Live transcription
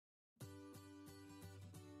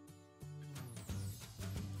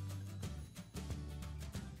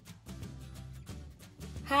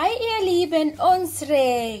Hi ihr Lieben,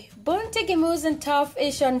 unsere bunte Gemüsentopf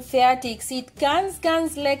ist schon fertig. Sieht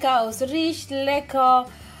ganz lecker aus, riecht lecker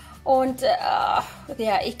und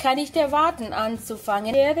ja, ich kann nicht erwarten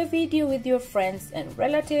anzufangen. Share the video with your friends and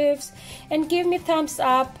relatives and give me thumbs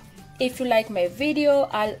up if you like my video.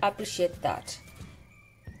 I'll appreciate that.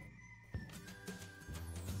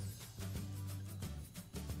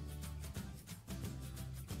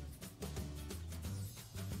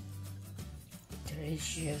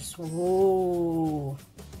 Delicious. Whoa,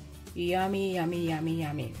 yummy.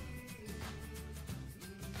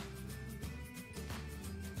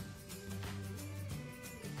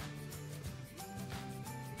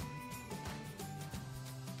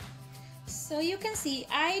 So you can see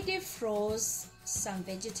I defroze some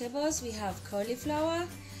vegetables. We have cauliflower,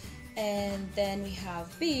 and then we have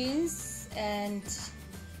beans, and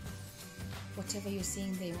whatever you're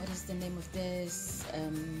seeing there. What is the name of this?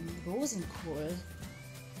 Rosenkohl.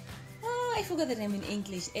 Oh, I forgot the name in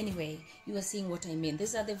English. Anyway, you are seeing what I mean.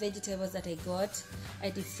 These are the vegetables that I got. I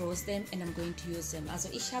defroze them and I'm going to use them. Also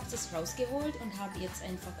ich habe das rausgeholt und habe jetzt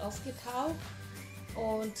einfach aufgetaut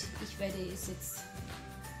und ich werde es jetzt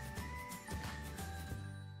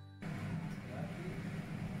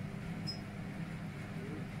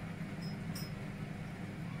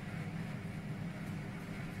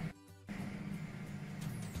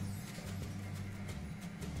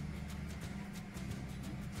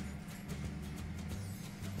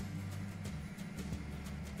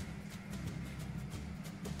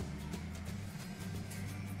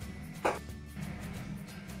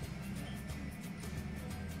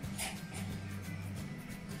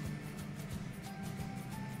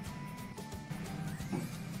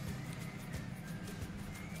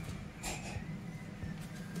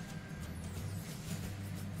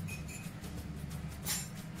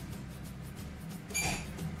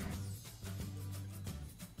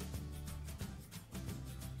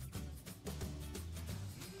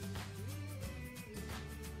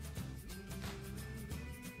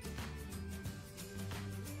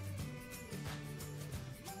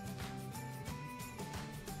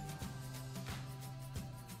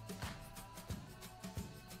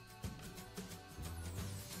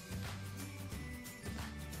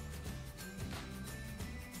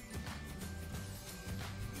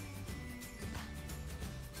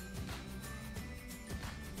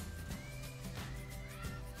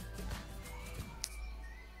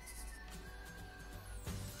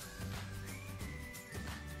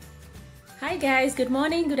Hi guys, good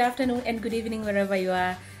morning, good afternoon and good evening wherever you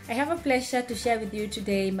are. I have a pleasure to share with you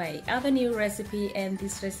today my other new recipe, and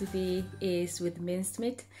this recipe is with minced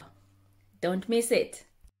meat. Don't miss it.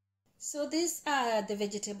 So these are the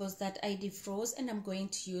vegetables that I defroze and I'm going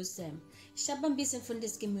to use them. Ich habe ein bisschen von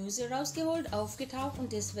das Gemüse rausgeholt, aufgetaucht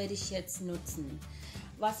und das werde ich jetzt nutzen.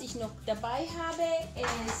 Was ich noch dabei habe,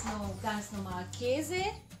 ist noch ganz normal Käse.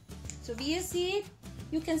 So wie ihr seht,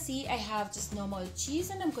 you can see I have just normal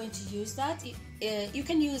cheese and I'm going to use that. You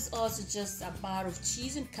can use also just a bar of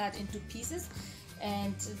cheese and cut into pieces,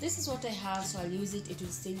 and this is what I have, so I'll use it. It will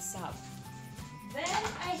still serve. Then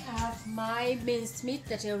I have my minced meat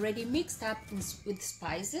that I already mixed up with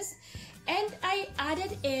spices, and I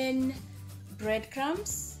added in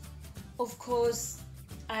breadcrumbs. Of course,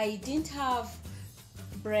 I didn't have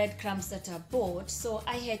breadcrumbs that I bought, so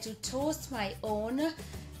I had to toast my own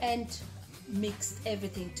and mixed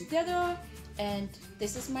everything together. And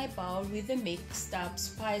this is my bowl with the mixed up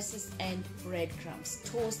spices and breadcrumbs.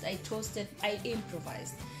 I toasted, I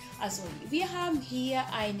improvised. Also wir haben hier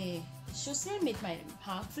eine Schüssel mit meinem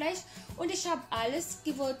Hackfleisch und ich habe alles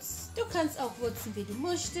gewürzt. Du kannst auch würzen, wie du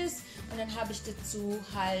möchtest, und dann habe ich dazu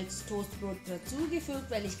halt Toastbrot dazugefügt,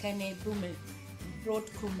 weil ich keine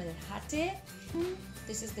Brotkrummel hatte.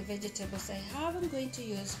 This is the vegetables I have. I'm going to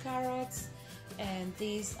use carrots, and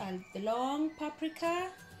these are the long paprika,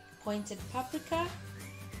 pointed paprika.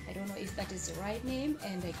 I don't know if that is the right name,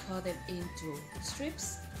 and I cut them into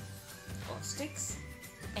strips or sticks,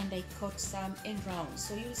 and I cut some in rounds,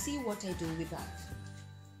 so you'll see what I do with that.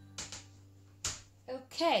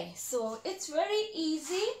 Okay, so it's very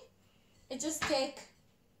easy.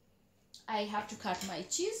 I have to cut my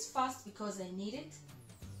cheese first because I need it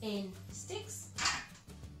in sticks.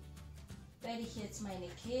 Werde ich jetzt meine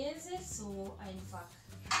Käse so einfach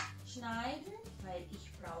schneiden, weil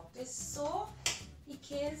ich brauche das so, die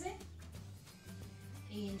Käse.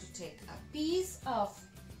 And to take a piece of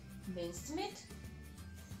minced meat,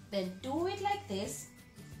 then do it like this.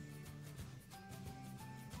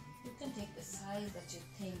 You can take the size that you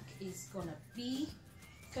think is gonna be.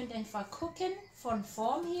 Könnt einfach gucken von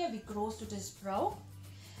Form her, wie groß du das brauchst.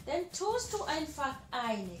 Dann tust du einfach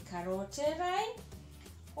eine Karotte rein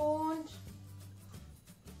und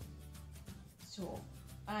so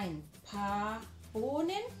ein paar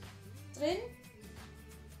Bohnen drin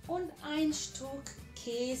und ein Stück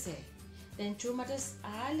Käse. Dann tun wir das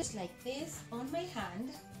alles like this on my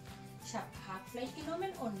hand. Ich habe Hackfleisch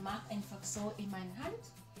genommen und mache einfach so in meine Hand.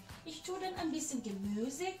 Ich tue dann ein bisschen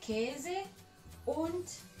Gemüse, Käse und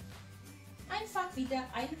einfach wieder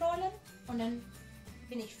einrollen und dann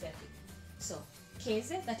bin ich fertig. So,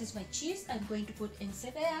 Käse, that is my cheese, I'm going to put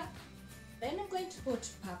inside there. Then I'm going to put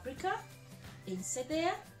paprika inside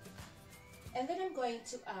there. And then I'm going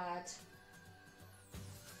to add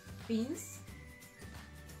beans.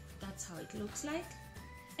 That's how it looks like.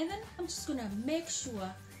 And then I'm just gonna make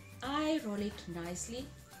sure I roll it nicely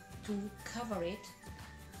to cover it.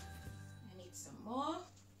 I need some more.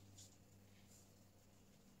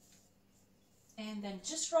 And then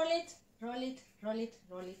just roll it, roll it, roll it,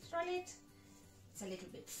 roll it, roll it. It's a little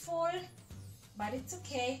bit full, but it's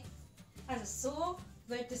okay. Also so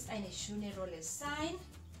wird es eine schöne Rolle sein.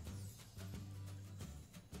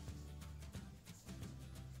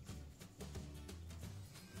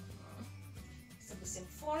 Ist ein bisschen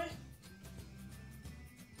voll.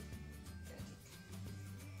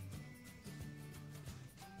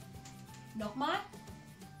 Nochmal.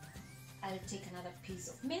 I'll take another piece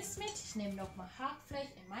of minced meat. Ich nehme nochmal Hackfleisch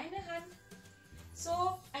in meine Hand.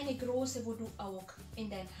 So eine große, wo du auch in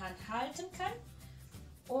deiner Hand halten kannst.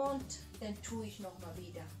 Und dann tue ich nochmal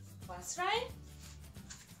wieder was rein.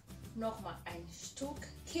 Nochmal ein Stück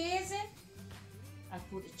Käse. I'll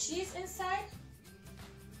put the cheese inside.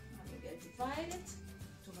 I will divide it.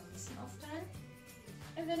 Tue ein bisschen aufteilen.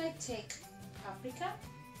 And then I take paprika,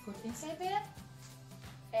 put inside there.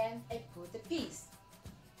 And I put the peas.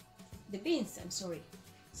 The beans, I'm sorry.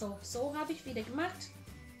 So habe ich wieder gemacht.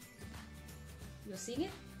 You're seeing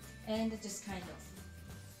it? And just kind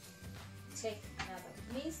of take another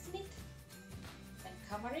minced meat and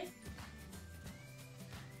cover it.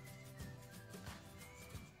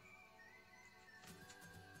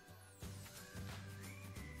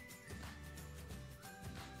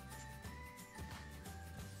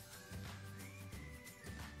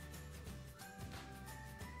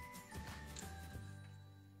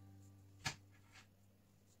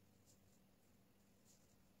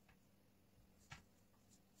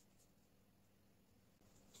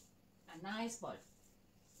 A nice ball.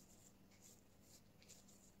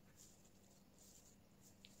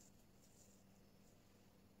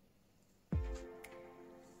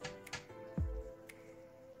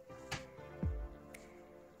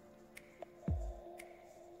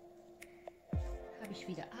 Habe ich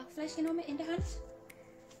wieder Hackfleisch genommen in der Hand.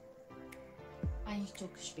 Ein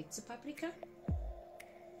Stück spitze Paprika.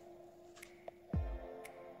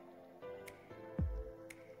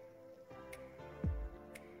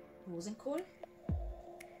 Rosenkohl.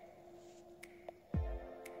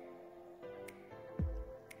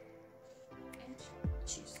 And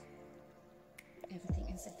cheese. Everything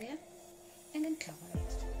inside there. And then cover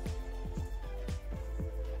it.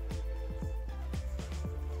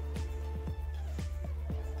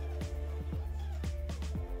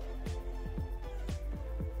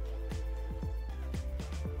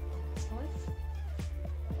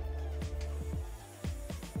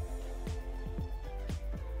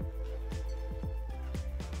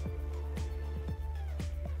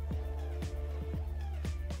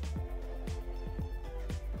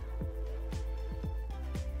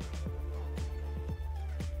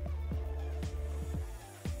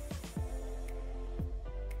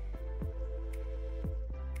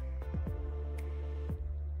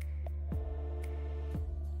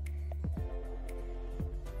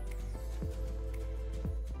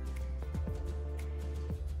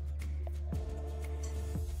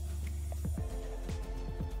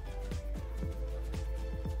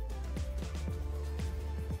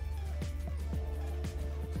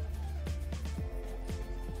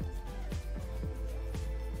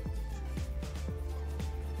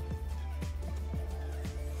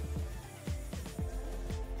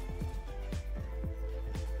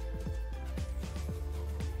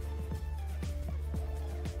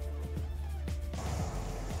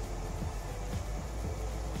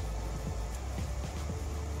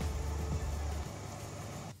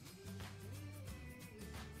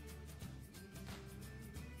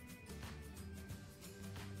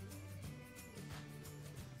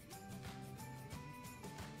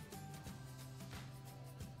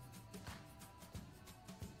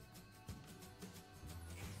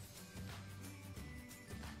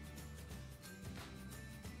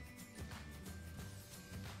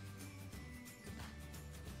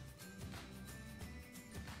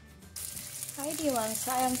 Hi dear ones,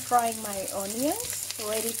 I am frying my onions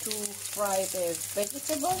ready to fry the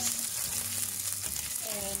vegetables,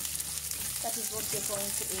 and that is what we're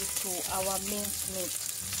going to add to our minced meat.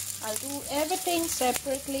 I'll do everything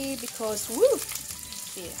separately because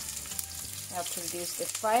here I have to reduce the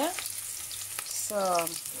fire so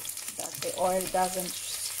that the oil doesn't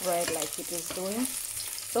spread like it is doing.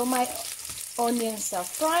 So my onions are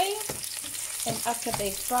frying, and after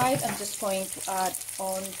they fried, I'm just going to add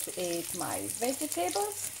on to it my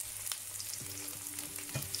vegetables.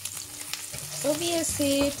 So wie ihr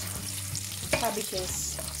seht, habe ich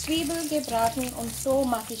es Zwiebel gebraten, und so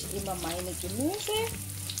mache ich immer meine Gemüse.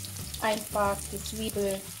 Einfach die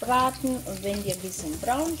Zwiebel braten, und wenn die ein bisschen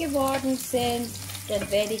braun geworden sind,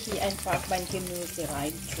 dann werde ich hier einfach mein Gemüse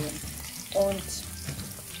reintun. Und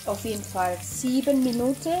auf jeden Fall 7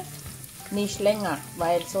 Minuten, nicht länger,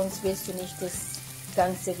 weil sonst willst du nicht das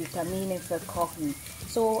ganze Vitamine verkochen.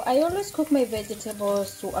 So I always cook my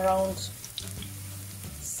vegetables to around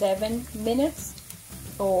 7 minutes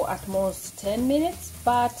or at most 10 minutes,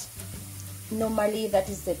 but normally that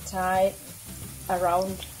is the time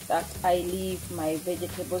around that I leave my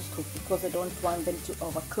vegetables cook, because I don't want them to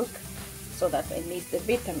overcook, so that I need the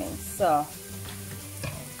vitamins. So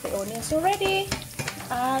the onions are ready.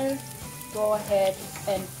 I'll go ahead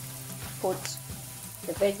and put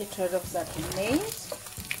the vegetables that we made.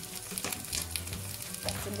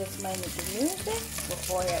 Das sind jetzt meine Gemüse, wo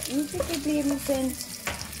vorher übrig geblieben sind.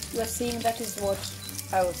 You are seeing that is what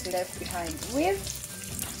I was left behind with,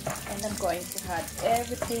 and I'm going to add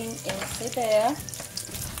everything inside there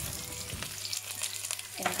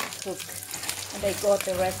and cook. And I got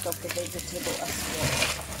the rest of the vegetable as well.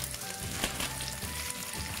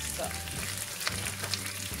 So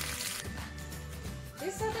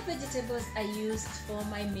these are the vegetables I used for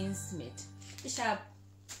my minced meat. Ich habe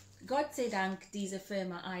Gott sei Dank diese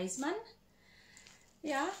Firma Eismann.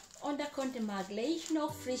 Ja, und da konnte man gleich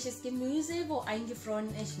noch frisches Gemüse, wo eingefroren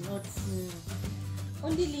ist, nutzen.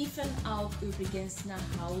 Und die liefern auch übrigens nach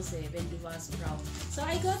Hause, wenn du was brauchst. So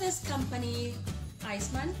I got this company,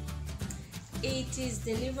 Eismann. It is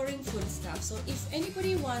delivering food stuff. So if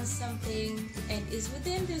anybody wants something and is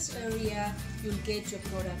within this area, you'll get your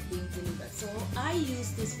product being delivered. So I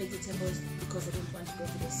use these vegetables because I don't want to go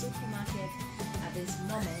to the supermarket at this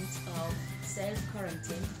moment of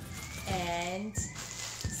self-quarantine. And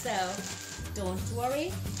so don't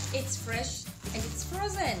worry, it's fresh and it's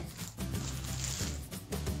frozen.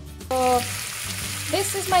 So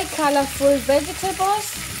this is my colorful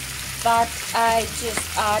vegetables that I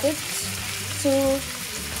just added to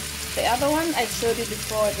the other one I showed you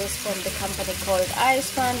before. This from the company called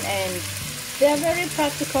Eismann, and they are very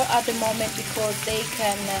practical at the moment because they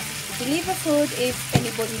can deliver food if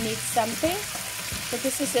anybody needs something. So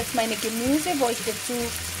this ist jetzt meine Gemüse, wo ich dazu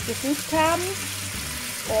gefügt habe.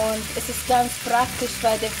 Und es ist ganz praktisch,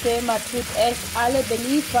 weil die Firma tut echt alle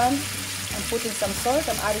beliefern. I'm putting some salt,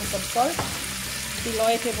 I'm adding some salt. Die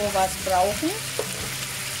Leute, wo was brauchen.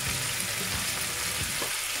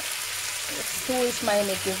 Jetzt tue ich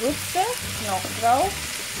meine Gewürze noch drauf.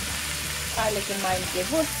 Allgemein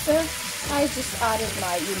Gewürze. I just added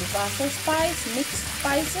my universal spice, mixed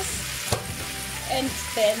spices. And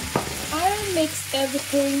then I'll mix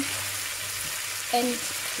everything and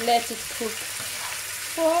let it cook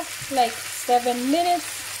for like 7 minutes,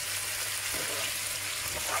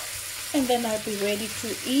 and then I'll be ready to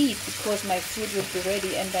eat because my food will be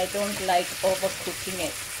ready, and I don't like overcooking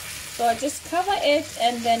it. So I just cover it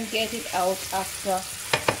and then get it out after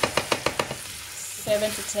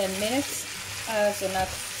 7 to 10 minutes. Also nach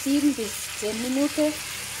 7 bis 10 Minuten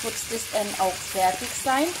wird es dann auch fertig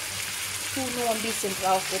sein. Tu nur ein bisschen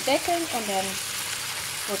drauf bedeckeln und dann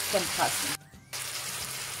wird es dann passen.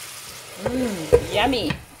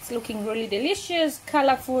 Yummy! It's looking really delicious,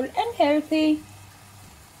 colorful and healthy.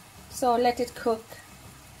 So let it cook,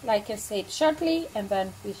 like I said, shortly, and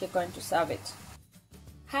then we are going to serve it.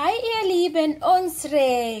 Hi ihr Lieben,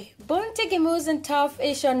 unsere bunte Gemüsentopf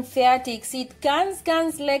ist schon fertig. Sieht ganz,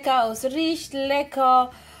 ganz lecker aus, riecht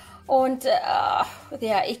lecker. Und ja,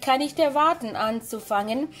 ich kann nicht erwarten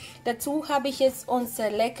anzufangen. Dazu habe ich jetzt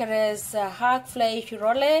unser leckeres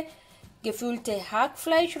Hackfleischrolle, gefüllte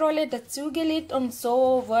Hackfleischrolle dazugelegt, und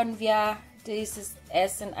so wollen wir dieses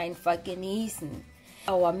Essen einfach genießen.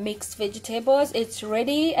 Our mixed vegetables, it's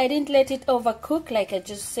ready. I didn't let it overcook like I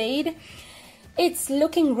just said. It's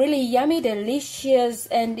looking really yummy, delicious,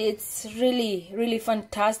 and it's really, really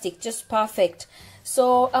fantastic, just perfect.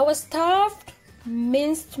 So our stuffed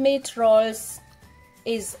minced meat rolls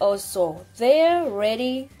is also there,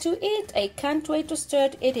 ready to eat. I can't wait to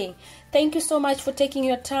start eating. Thank you so much for taking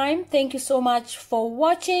your time. Thank you so much for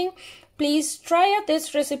watching. please try out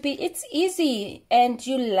this recipe. It's easy and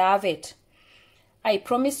you love it. I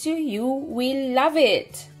promise you, you will love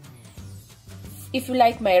it. If you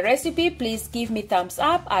like my recipe, please give me thumbs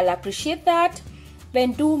up. I'll appreciate that.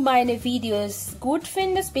 Wenn du meine Videos gut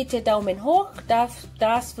findest, bitte Daumen hoch.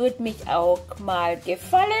 Das würde mich auch mal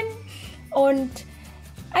gefallen. Und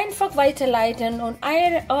einfach weiterleiten und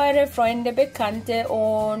eure Freunde, Bekannte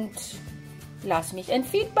und lasst mich ein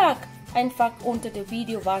Feedback. Einfach unter dem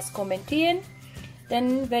Video was kommentieren.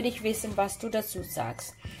 Dann werde ich wissen, was du dazu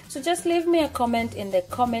sagst. So just leave me a comment in the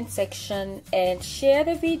comment section and share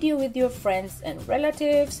the video with your friends and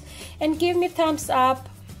relatives and give me thumbs up.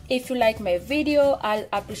 If you like my video, I'll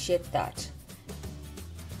appreciate that.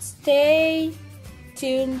 Stay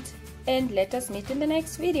tuned and let us meet in the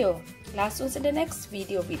next video. Lasst uns in the next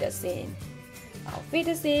Video wiedersehen. Auf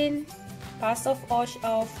Wiedersehen. Passt auf euch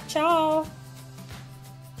auf. Ciao.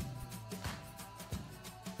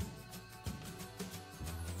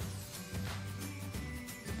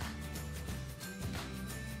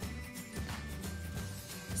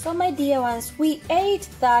 So my dear ones, we ate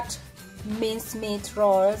that mincemeat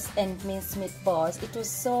rolls and mincemeat balls. It was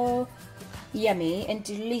so yummy and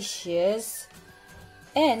delicious.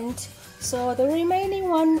 And so the remaining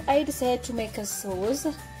one, I decided to make a sauce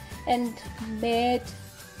and made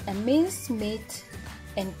a mincemeat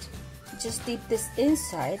and just dip this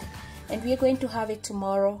inside. And we are going to have it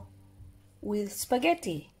tomorrow with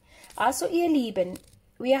spaghetti. Also ihr Lieben,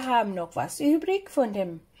 wir haben noch was übrig von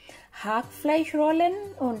dem Hackfleischrollen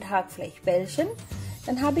und Hackfleischbällchen.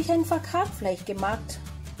 Dann habe ich einfach Hackfleisch gemacht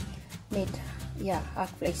mit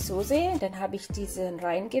Hackfleischsoße. Dann habe ich diesen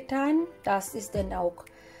reingetan, dass es dann auch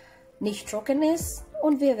nicht trocken ist.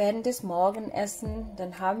 Und wir werden das morgen essen.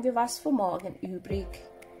 Dann haben wir was für morgen übrig.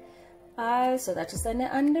 Also, das ist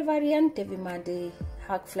eine andere Variante, wie man die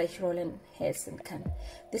Hackfleischrollen essen kann.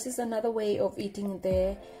 This is another way of eating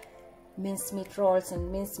the mincemeat rolls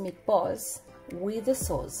and mincemeat balls with the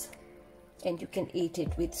sauce. And you can eat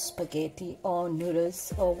it with spaghetti or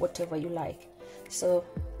noodles or whatever you like. So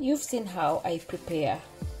you've seen how I prepare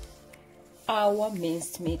our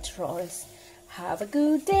minced meat rolls. Have a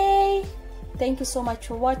good day. Thank you so much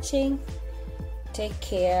for watching. Take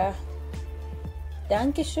care.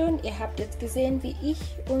 Dankeschön. Ihr habt jetzt gesehen, wie ich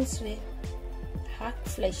unsere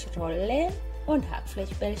Hackfleischrolle und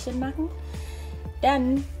Hackfleischbällchen machen.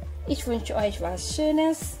 Dann, ich wünsche euch was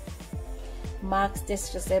Schönes. Magst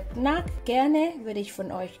das Rezept nach? Gerne, würde ich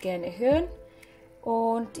von euch gerne hören.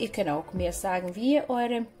 Und ihr könnt auch mir sagen, wie ihr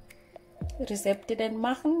eure Rezepte denn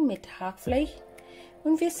machen mit Hackfleisch.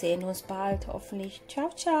 Und wir sehen uns bald, hoffentlich. Ciao,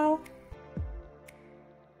 ciao.